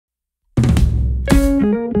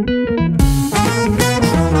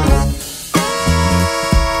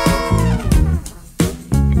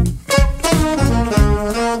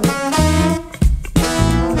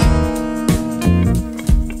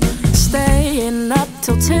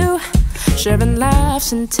mistletoe, sharing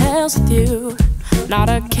laughs and tales with you. Not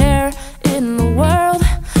a care in the world,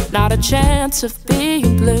 not a chance of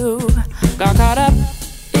being blue. Got caught up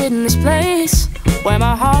in this place where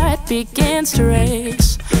my heart begins to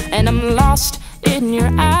race, and I'm lost in your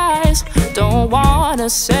eyes, don't wanna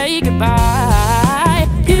say goodbye.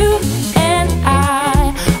 You and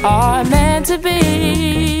I are meant to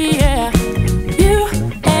be, yeah. You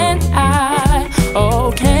and I,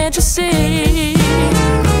 oh can't you see?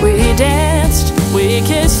 We danced, we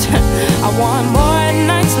kissed, I want more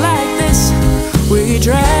nights like this. We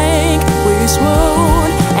drank, we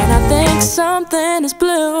swooned, and I think something has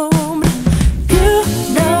bloomed. You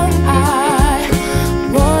know I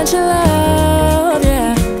want your love,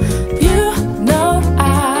 yeah. You know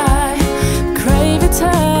I crave your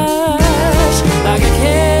touch, like a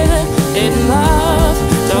kid in love.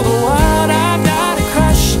 Tell the world I've got a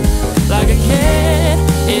crush, like a kid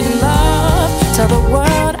in love. Tell the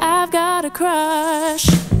world I've got a crush.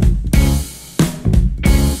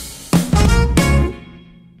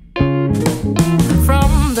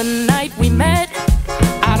 From the night we met,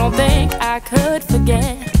 I don't think I could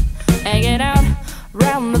forget hanging out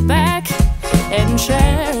round the back and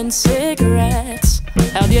sharing cigarettes.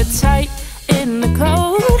 Held you tight in the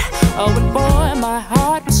cold, oh and boy my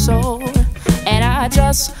heart was sold, and I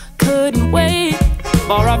just couldn't wait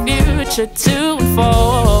for our future to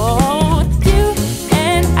unfold.